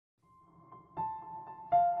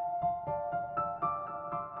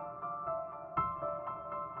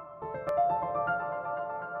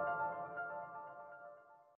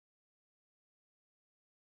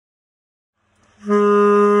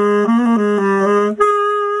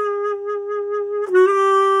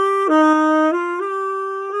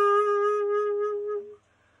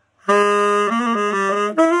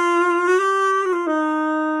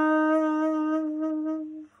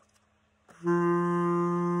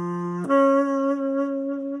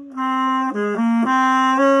I'm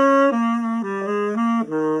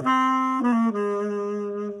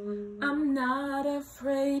not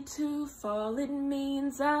afraid to fall. It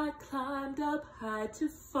means I climbed up high. To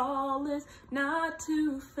fall is not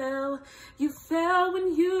to fail. You fail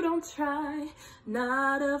when you don't try.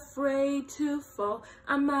 Not afraid to fall.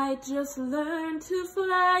 I might just learn to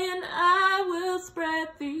fly, and I will spread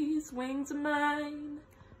these wings of mine.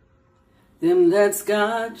 Them that's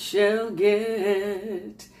got shall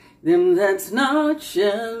get, them that's not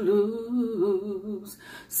shall lose.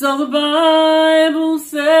 So the Bible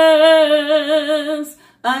says,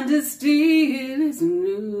 honesty is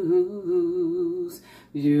news.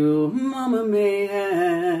 Your mama may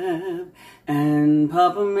have, and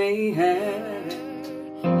papa may have.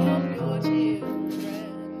 Help your children,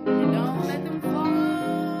 and don't let them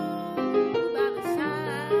fall by the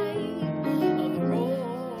side of the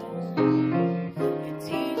road. And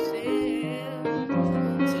teach them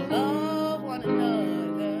to love one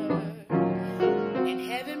another, and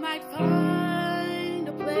heaven might find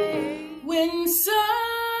a place. When sorrows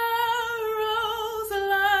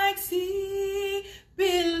like sea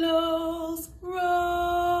billows roll,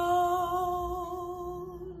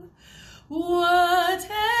 whatever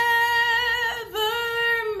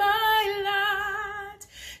my lot,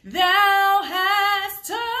 thou hast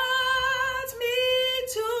taught me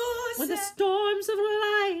to When the say. storms of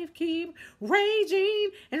life keep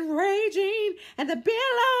raging and raging, and the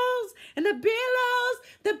billows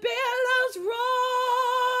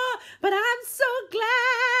roar, but I'm so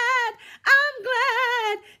glad,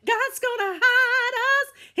 God's gonna hide us,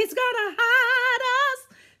 He's gonna hide us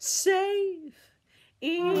safe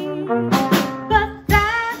in. But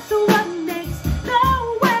that's what makes the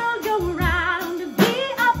world go round,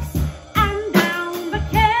 the ups and down the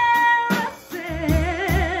carousel,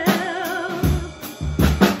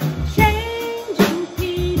 changing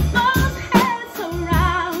people's heads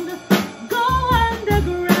around. Go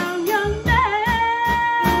underground, young man.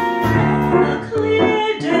 On a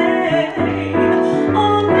clear day,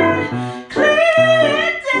 on that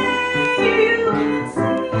clear day, you can see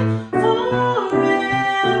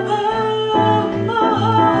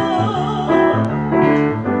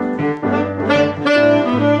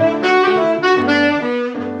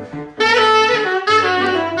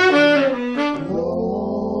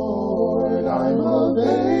Lord, I'm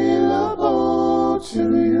available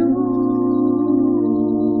to you.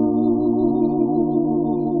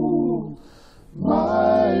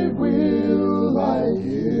 My will I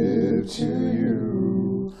give to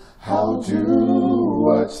you. I'll do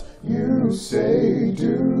what you say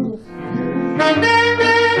do.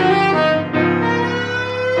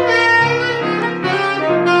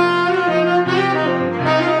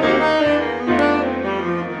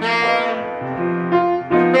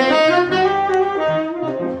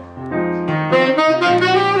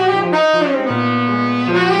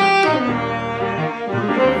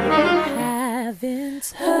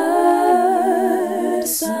 Haven't heard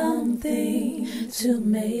something to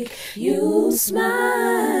make you smile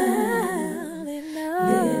enough.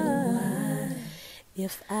 Little while,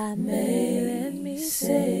 if I may, let me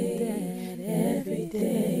say that every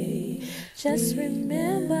day. Just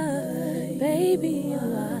remember, baby, you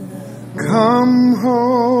are loved. Come,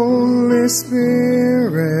 Holy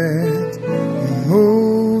Spirit,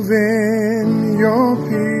 move in your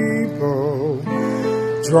people.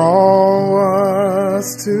 Draw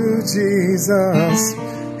us to Jesus,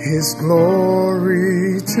 His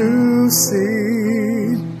glory to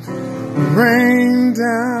see. Rain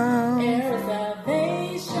down. Air of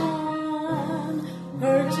salvation,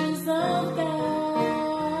 purchase of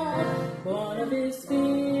God, born of His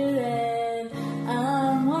Spirit,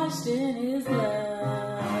 I'm washed in His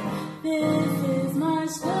blood. This is my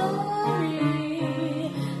story,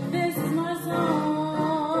 this is my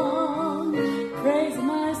song, praise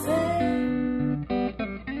my Savior.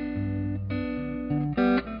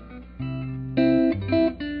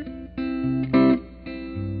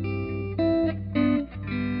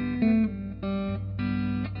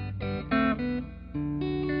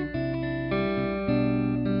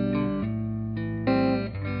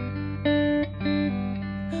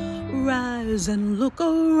 Rise and look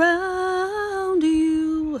around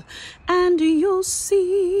you, and you'll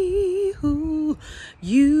see who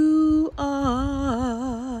you are.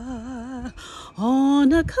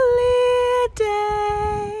 On a clear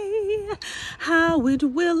day, how it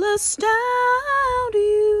will astound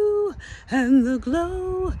you, and the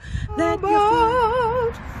glow that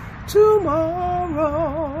About tomorrow,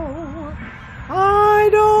 I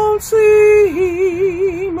don't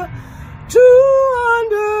seem to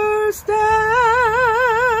understand,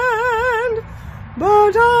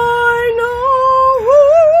 but I know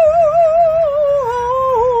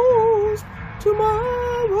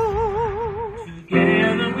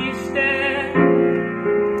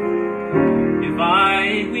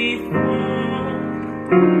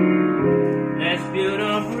Let's build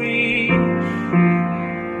a bridge,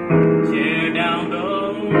 tear down the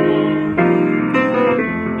wall.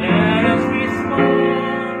 Let us respond.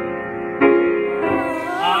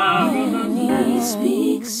 He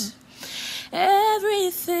speaks.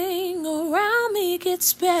 Everything around me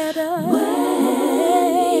gets better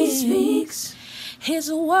when he speaks.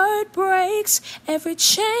 His word breaks every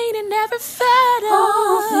chain and every fetter.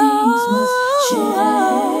 All things must change.